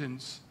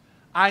repentance,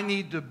 I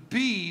need to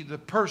be the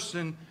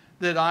person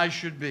that I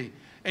should be.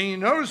 And you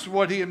notice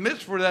what he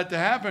admits for that to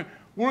happen.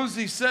 What does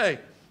he say?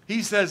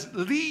 He says,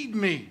 lead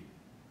me.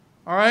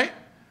 All right?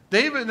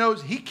 David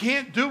knows he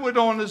can't do it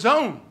on his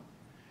own.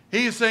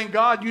 He is saying,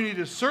 God, you need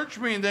to search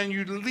me and then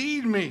you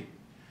lead me.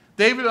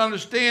 David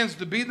understands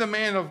to be the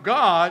man of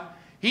God,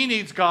 he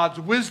needs God's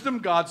wisdom,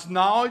 God's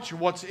knowledge,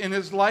 what's in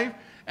his life,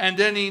 and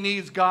then he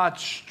needs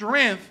God's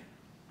strength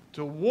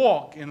to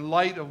walk in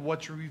light of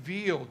what's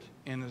revealed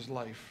in his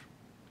life.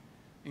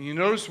 And you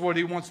notice what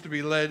he wants to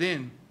be led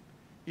in.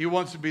 He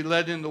wants to be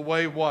led in the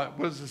way what?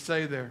 What does it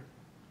say there?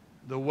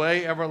 The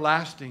way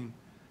everlasting.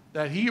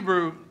 That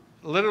Hebrew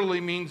literally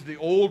means the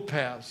old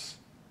paths.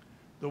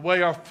 The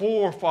way our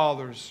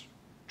forefathers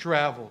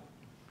traveled.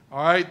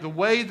 All right? The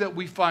way that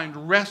we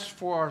find rest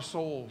for our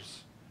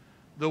souls.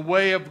 The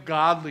way of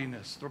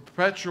godliness. The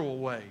perpetual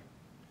way.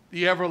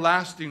 The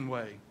everlasting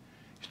way.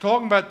 He's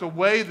talking about the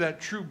way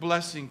that true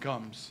blessing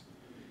comes.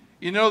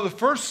 You know, the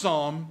first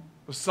psalm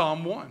was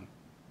Psalm 1.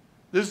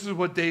 This is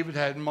what David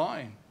had in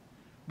mind.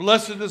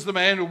 Blessed is the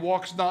man who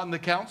walks not in the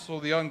counsel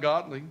of the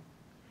ungodly,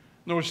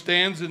 nor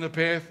stands in the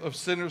path of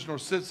sinners, nor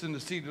sits in the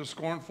seat of the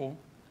scornful.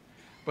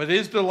 But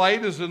his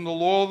delight is in the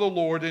law of the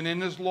Lord, and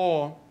in his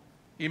law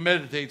he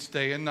meditates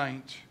day and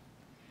night.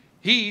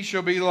 He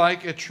shall be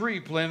like a tree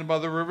planted by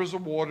the rivers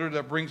of water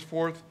that brings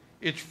forth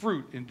its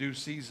fruit in due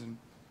season,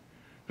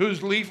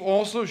 whose leaf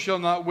also shall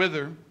not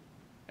wither,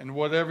 and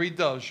whatever he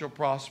does shall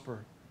prosper.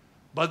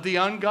 But the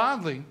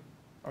ungodly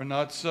are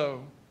not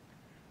so.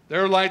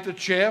 They're like the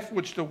chaff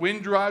which the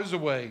wind drives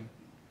away.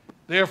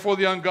 Therefore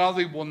the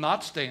ungodly will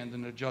not stand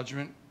in the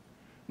judgment,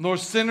 nor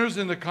sinners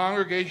in the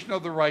congregation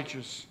of the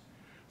righteous.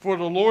 For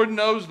the Lord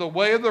knows the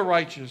way of the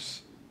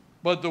righteous,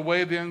 but the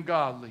way of the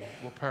ungodly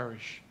will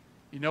perish.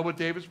 You know what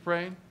David's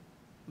praying?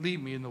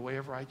 Lead me in the way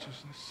of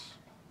righteousness.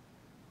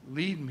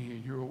 Lead me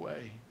in your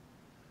way.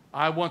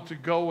 I want to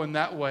go in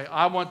that way.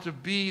 I want to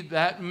be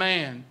that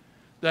man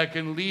that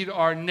can lead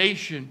our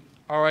nation,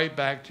 all right,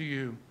 back to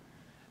you.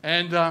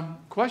 And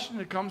question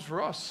that comes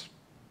for us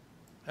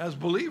as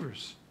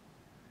believers.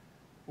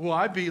 Will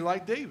I be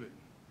like David?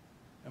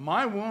 Am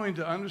I willing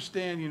to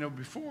understand,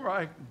 before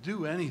I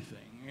do anything,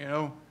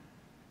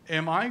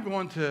 am I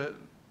going to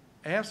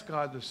ask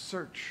God to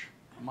search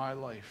my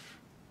life,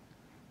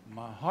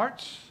 my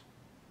hearts,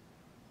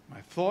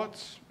 my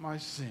thoughts, my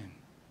sin,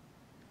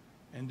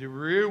 and to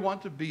really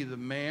want to be the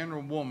man or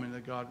woman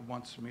that God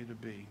wants me to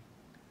be?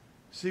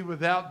 See,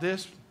 without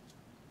this,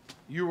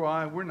 you or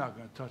I, we're not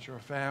going to touch our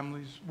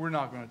families. We're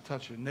not going to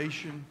touch a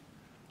nation.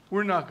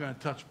 We're not going to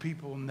touch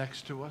people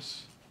next to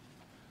us.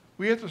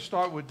 We have to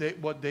start with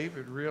what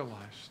David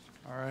realized,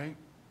 all right?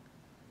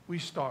 We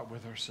start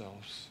with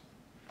ourselves.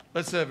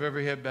 Let's have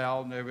every head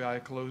bowed and every eye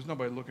closed.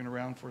 Nobody looking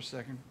around for a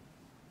second.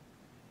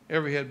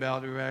 Every head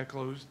bowed, every eye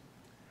closed.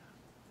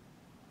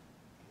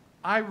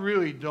 I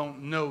really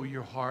don't know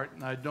your heart,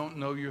 and I don't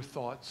know your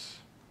thoughts.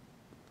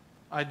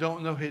 I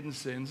don't know hidden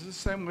sins. It's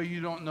the same way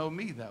you don't know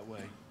me that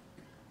way.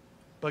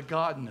 But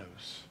God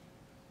knows.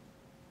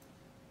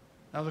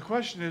 Now the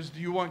question is, do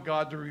you want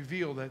God to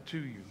reveal that to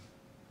you?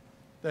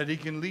 That he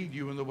can lead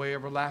you in the way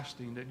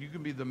everlasting, that you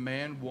can be the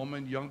man,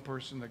 woman, young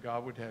person that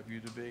God would have you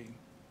to be.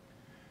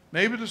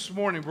 Maybe this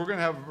morning we're going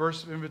to have a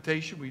verse of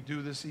invitation. We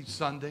do this each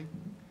Sunday.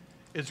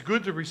 It's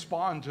good to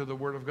respond to the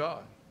Word of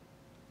God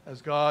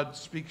as God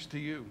speaks to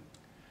you.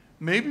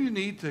 Maybe you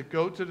need to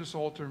go to this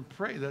altar and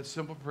pray that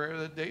simple prayer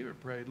that David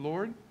prayed.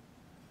 Lord,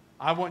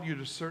 I want you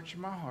to search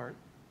my heart.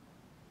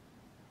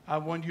 I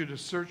want you to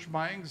search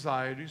my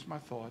anxieties, my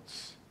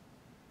thoughts,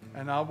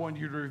 and I want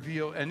you to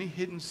reveal any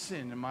hidden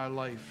sin in my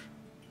life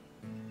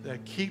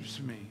that keeps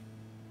me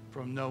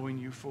from knowing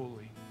you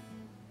fully.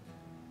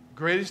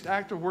 Greatest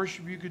act of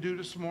worship you could do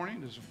this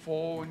morning is to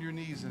fall on your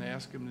knees and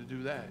ask him to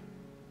do that.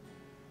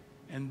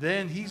 And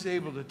then he's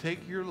able to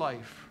take your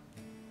life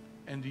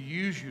and to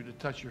use you to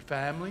touch your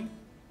family,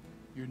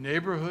 your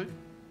neighborhood,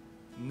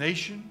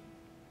 nation,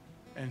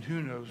 and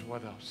who knows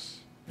what else.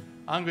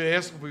 I'm going to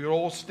ask if we would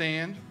all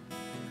stand.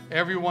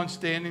 Everyone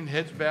standing,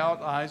 heads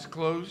bowed, eyes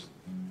closed.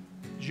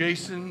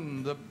 Jason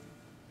and the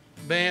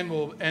band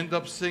will end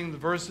up singing the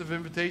verse of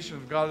invitation.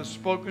 If God has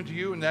spoken to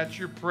you and that's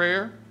your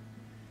prayer,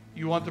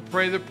 you want to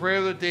pray the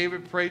prayer that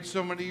David prayed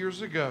so many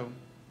years ago,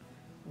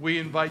 we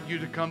invite you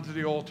to come to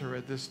the altar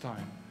at this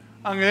time.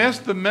 I'm going to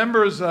ask the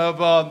members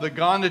of the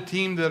Ghana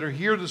team that are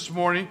here this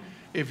morning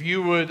if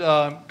you would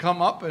come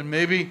up and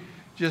maybe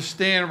just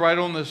stand right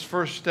on this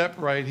first step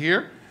right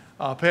here.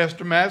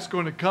 Pastor Matt's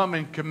going to come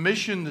and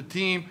commission the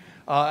team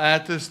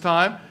at this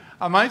time.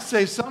 I might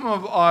say some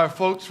of our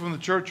folks from the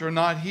church are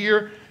not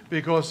here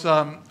because,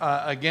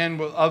 again,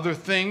 with other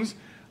things.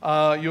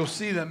 You'll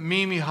see that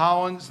Mimi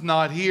Holland's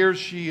not here.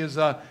 She is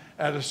at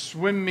a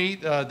swim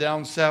meet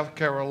down South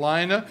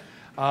Carolina.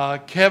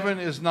 Kevin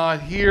is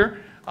not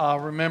here.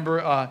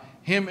 Remember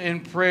him in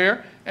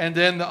prayer. And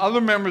then the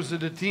other members of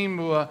the team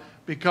will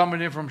be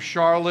coming in from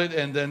Charlotte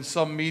and then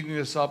some meeting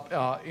us up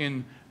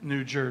in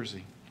New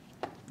Jersey.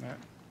 Matt.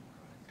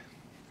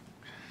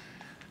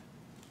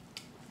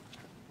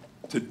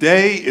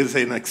 Today is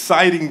an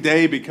exciting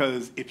day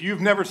because if you've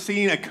never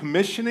seen a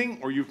commissioning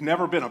or you've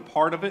never been a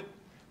part of it,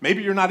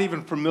 maybe you're not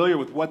even familiar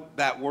with what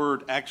that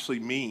word actually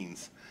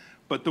means.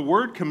 But the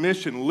word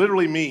commission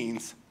literally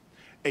means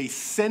a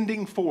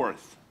sending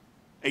forth,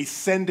 a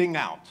sending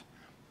out.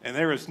 And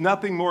there is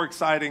nothing more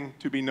exciting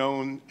to be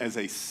known as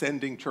a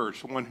sending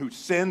church, one who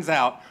sends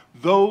out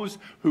those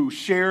who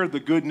share the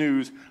good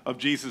news of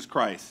Jesus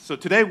Christ. So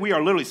today we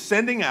are literally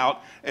sending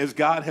out as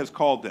God has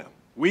called them.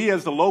 We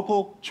as the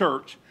local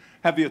church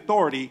have the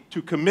authority to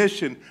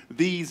commission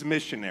these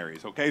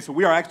missionaries, okay? So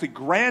we are actually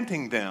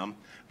granting them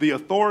the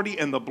authority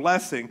and the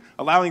blessing,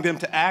 allowing them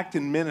to act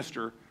and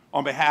minister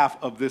on behalf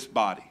of this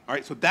body, all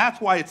right? So that's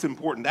why it's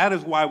important. That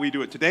is why we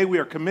do it. Today we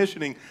are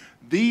commissioning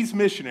these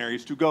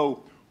missionaries to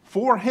go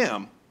for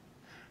him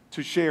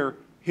to share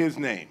his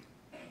name,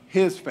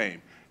 his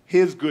fame,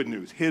 his good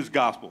news, his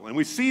gospel. And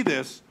we see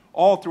this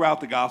all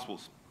throughout the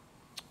Gospels.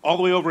 All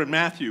the way over in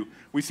Matthew,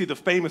 we see the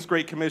famous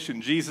Great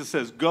Commission. Jesus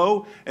says,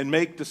 go and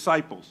make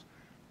disciples.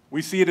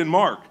 We see it in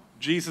Mark.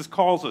 Jesus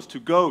calls us to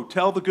go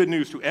tell the good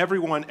news to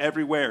everyone,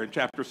 everywhere in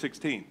chapter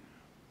 16.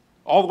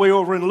 All the way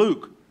over in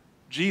Luke,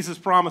 Jesus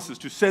promises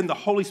to send the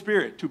Holy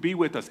Spirit to be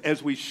with us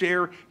as we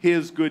share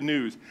his good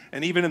news.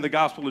 And even in the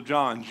Gospel of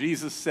John,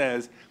 Jesus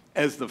says,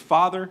 as the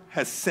Father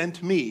has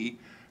sent me,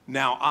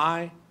 now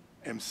I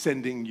am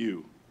sending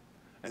you.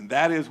 And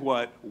that is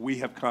what we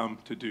have come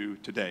to do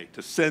today,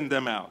 to send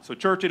them out. So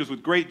church, it is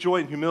with great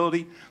joy and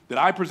humility that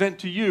I present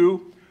to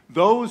you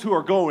those who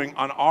are going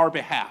on our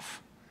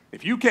behalf.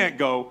 If you can't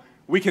go,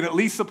 we can at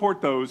least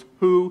support those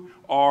who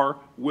are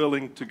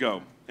willing to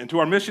go. And to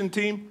our mission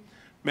team,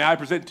 may I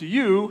present to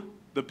you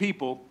the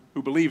people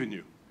who believe in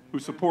you, who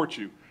support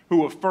you,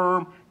 who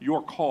affirm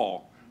your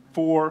call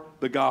for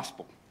the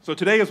gospel. So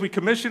today, as we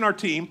commission our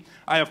team,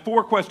 I have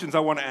 4 questions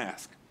I want to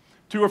ask.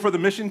 2 are for the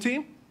mission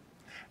team,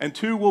 and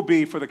 2 will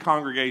be for the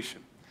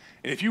congregation.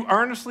 And if you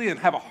earnestly and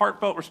have a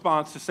heartfelt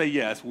response to say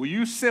yes, will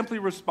you simply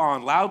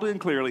respond loudly and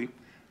clearly,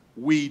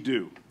 we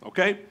do,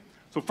 okay?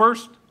 So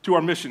first, to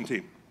our mission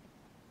team.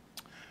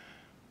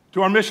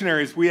 To our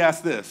missionaries, we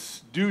ask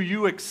this: do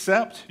you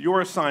accept your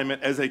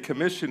assignment as a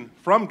commission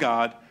from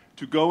God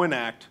to go and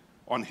act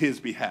on his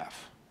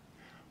behalf?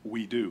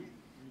 We do.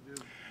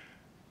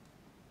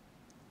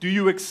 Do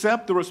you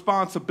accept the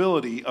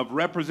responsibility of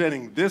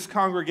representing this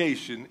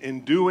congregation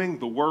in doing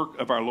the work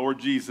of our Lord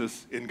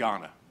Jesus in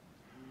Ghana?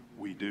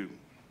 We do.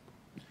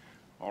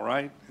 All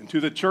right. And to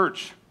the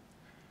church,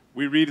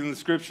 we read in the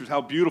scriptures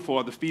how beautiful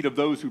are the feet of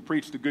those who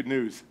preach the good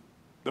news,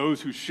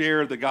 those who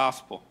share the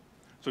gospel.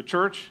 So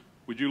church,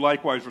 would you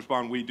likewise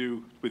respond, we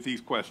do, with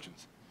these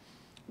questions?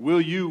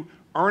 Will you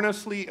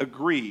earnestly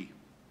agree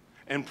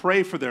and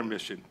pray for their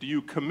mission? Do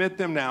you commit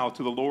them now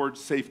to the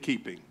Lord's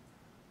safekeeping?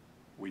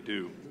 We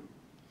do.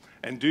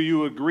 And do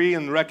you agree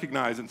and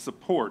recognize and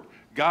support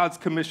God's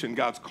commission,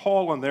 God's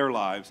call on their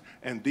lives,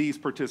 and these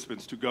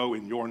participants to go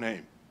in your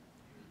name?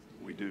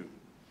 We do.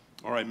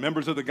 All right,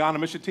 members of the Ghana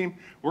mission team,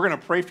 we're going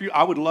to pray for you.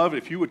 I would love it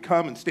if you would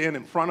come and stand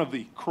in front of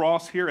the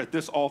cross here at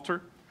this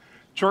altar.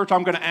 Church,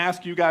 I'm going to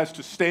ask you guys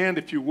to stand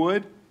if you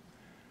would.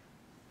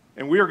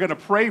 And we are going to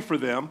pray for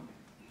them.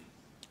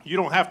 You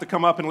don't have to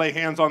come up and lay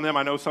hands on them.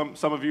 I know some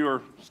of you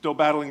are still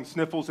battling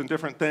sniffles and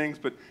different things.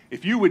 But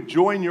if you would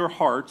join your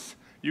hearts,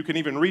 you can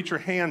even reach your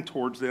hand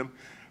towards them.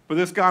 For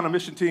this Ghana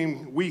mission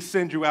team, we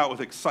send you out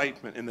with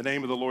excitement in the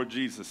name of the Lord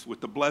Jesus. With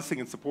the blessing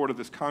and support of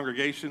this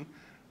congregation,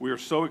 we are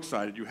so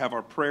excited. You have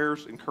our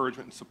prayers,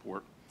 encouragement, and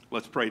support.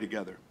 Let's pray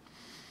together.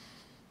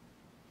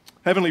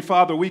 Heavenly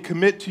Father, we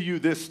commit to you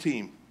this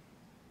team.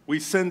 We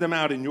send them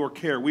out in your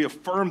care. We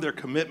affirm their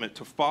commitment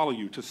to follow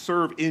you, to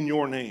serve in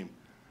your name.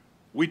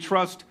 We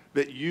trust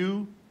that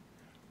you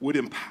would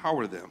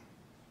empower them.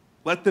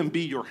 Let them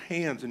be your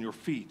hands and your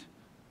feet.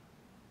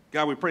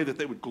 God, we pray that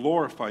they would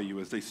glorify you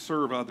as they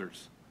serve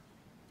others.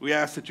 We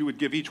ask that you would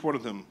give each one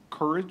of them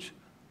courage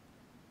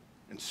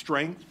and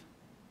strength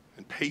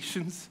and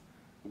patience,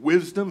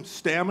 wisdom,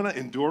 stamina,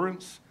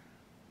 endurance.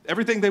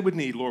 Everything they would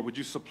need, Lord, would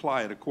you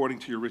supply it according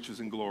to your riches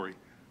and glory.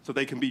 so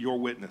they can be your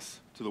witness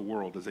to the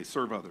world as they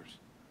serve others.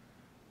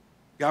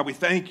 God, we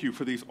thank you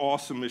for these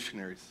awesome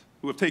missionaries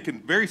who have taken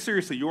very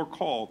seriously your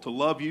call to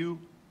love you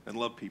and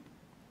love people.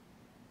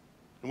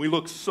 And we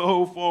look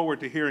so forward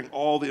to hearing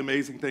all the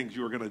amazing things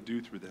you are going to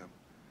do through them.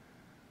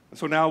 And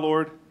so now,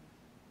 Lord,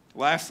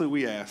 lastly,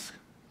 we ask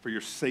for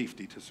your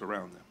safety to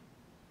surround them.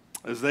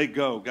 As they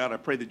go, God, I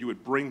pray that you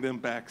would bring them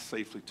back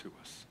safely to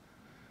us.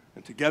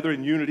 And together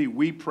in unity,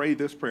 we pray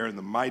this prayer in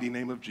the mighty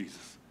name of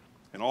Jesus.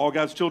 And all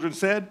God's children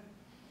said,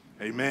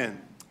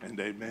 amen and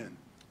amen.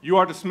 You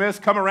are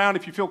dismissed. Come around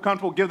if you feel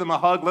comfortable. Give them a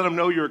hug. Let them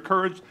know you're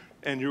encouraged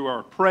and you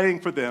are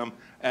praying for them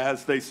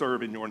as they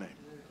serve in your name.